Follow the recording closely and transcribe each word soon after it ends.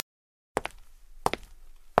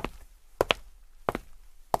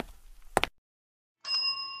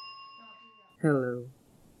Hello,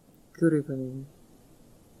 good evening.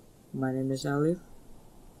 My name is Alif.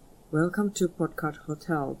 Welcome to Podcast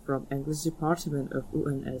Hotel from English Department of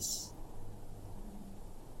UNS.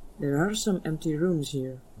 There are some empty rooms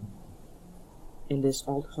here. In this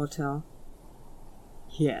old hotel.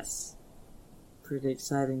 Yes, pretty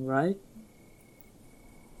exciting, right?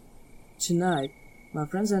 Tonight, my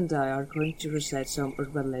friends and I are going to recite some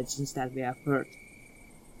urban legends that we have heard.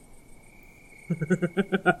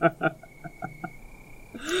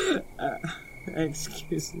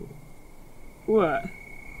 Excuse me. What?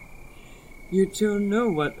 You don't know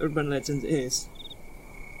what urban legend is?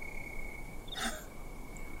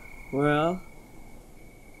 Well,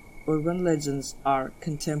 urban legends are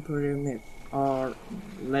contemporary myths or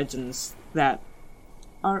legends that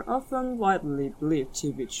are often widely believed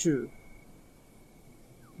to be true.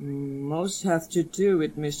 Most have to do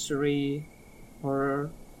with mystery,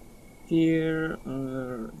 horror, fear,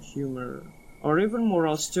 humor, or even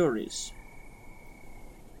moral stories.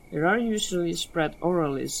 They are usually spread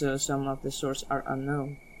orally, so some of the sources are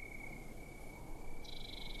unknown.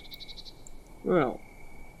 Well,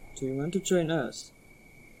 do you want to join us?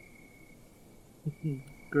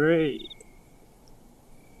 Great!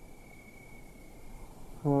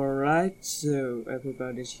 Alright, so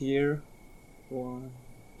everybody's here. 1,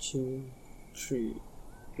 2, 3,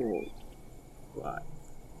 4, 5.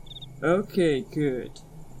 Okay, good.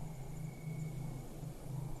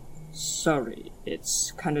 Sorry,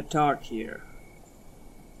 it's kinda dark here.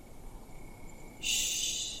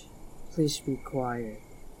 Shh, please be quiet.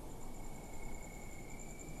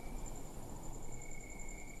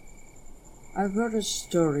 I've heard a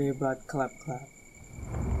story about Clap Clap.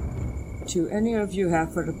 Do any of you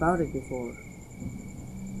have heard about it before?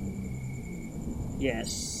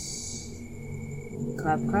 Yes.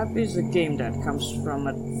 Clap Clap is a game that comes from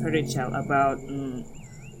a fairy tale about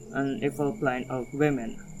an evil blind old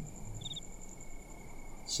woman.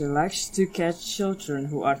 She likes to catch children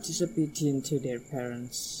who are disobedient to their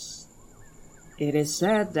parents. It is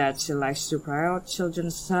said that she likes to pry out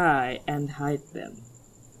children's eyes and hide them.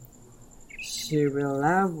 She will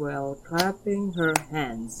laugh while clapping her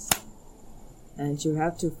hands, and you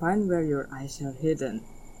have to find where your eyes are hidden.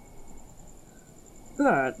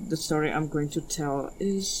 But the story I'm going to tell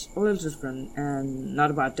is a little different and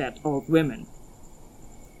not about that old woman.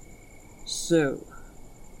 So,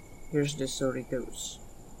 here's the story goes.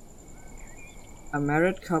 A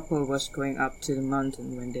married couple was going up to the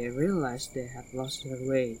mountain when they realized they had lost their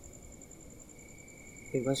way.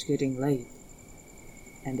 It was getting late,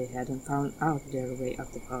 and they hadn't found out their way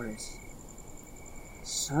up the forest.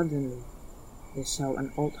 Suddenly, they saw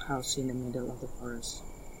an old house in the middle of the forest.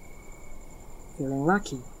 Feeling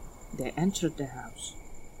lucky, they entered the house.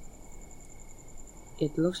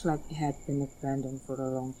 It looks like it had been abandoned for a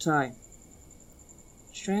long time.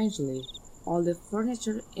 Strangely, all the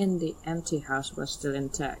furniture in the empty house was still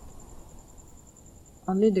intact.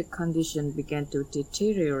 Only the condition began to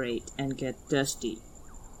deteriorate and get dusty.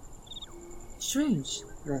 Strange,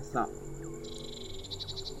 they thought.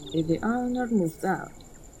 If the owner moved out,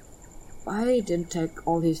 why he didn't take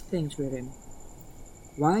all his things with him?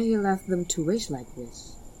 Why he left them to waste like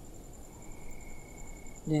this?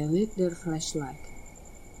 They lit their flashlight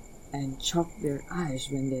and choked their eyes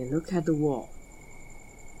when they looked at the wall.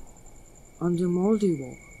 On the moldy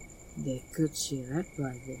wall, they could see red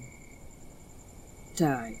writing.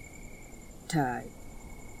 Die, die,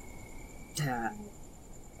 die.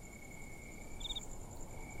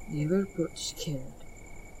 They were both scared,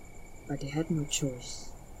 but they had no choice.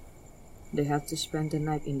 They had to spend the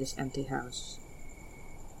night in this empty house.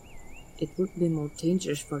 It would be more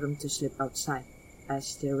dangerous for them to sleep outside,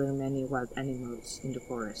 as there were many wild animals in the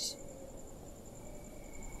forest.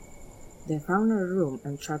 They found a room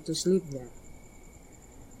and tried to sleep there.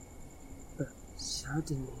 But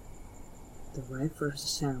suddenly, the wife heard a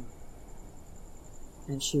sound,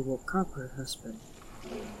 and she woke up her husband.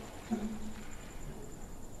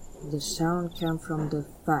 The sound came from the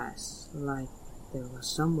vast, like there was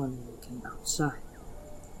someone walking outside.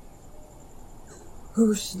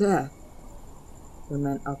 Who's there? The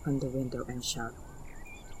man opened the window and shouted,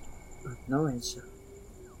 but no answer.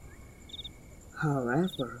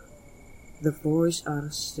 However, the voices are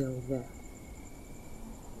still there.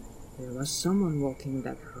 There was someone walking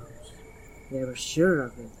that house. They were sure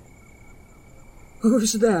of it.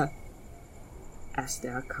 Who's there? Asked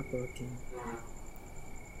the couple again.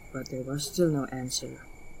 But there was still no answer.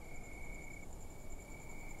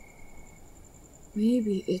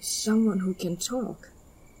 Maybe it's someone who can talk,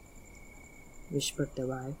 whispered the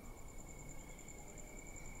wife.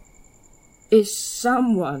 Is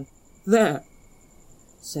someone there?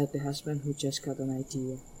 said the husband who just got an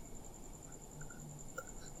idea.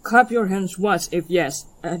 Clap your hands once if yes,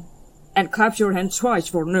 and clap your hands twice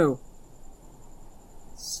for no.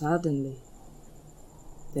 Suddenly,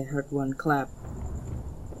 they heard one clap.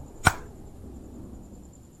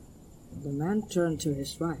 The man turned to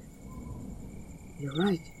his wife. You're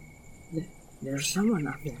right, there's someone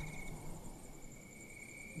up there.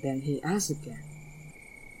 Then he asked again.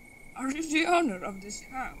 Are you the owner of this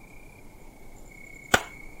house?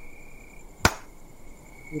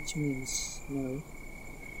 Which means no.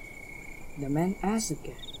 The man asked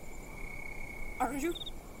again. Are you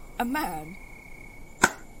a man?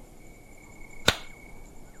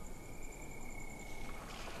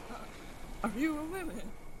 Are you a woman?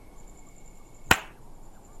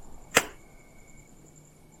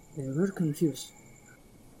 They were confused.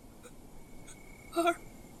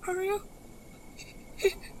 Are you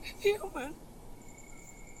human?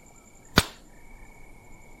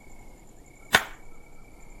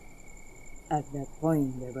 At that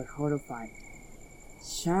point, they were horrified.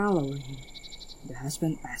 Shallowly, the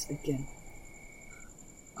husband asked again,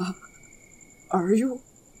 Are you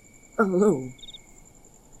alone?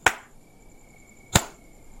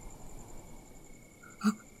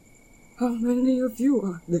 How many of you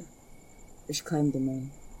are there? Exclaimed the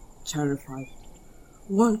man, terrified.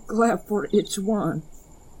 One clap for each one.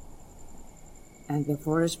 And the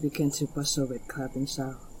forest began to bustle with clapping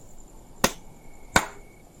sound.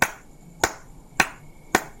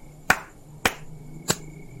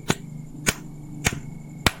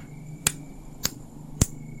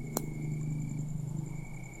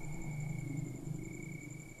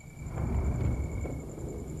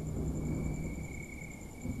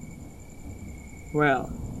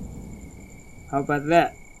 Well, how about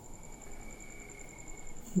that?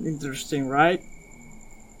 Interesting, right?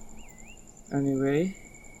 Anyway,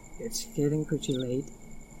 it's getting pretty late.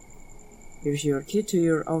 Here's your key to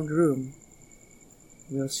your own room.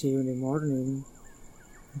 We'll see you in the morning.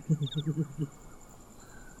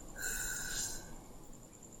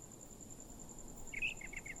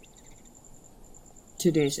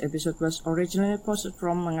 Today's episode was originally posted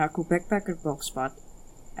from Mengaku Backpacker Blogspot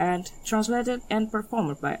and translated and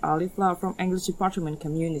performed by Alif Lau from English Department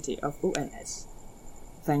Community of UNS.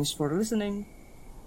 Thanks for listening.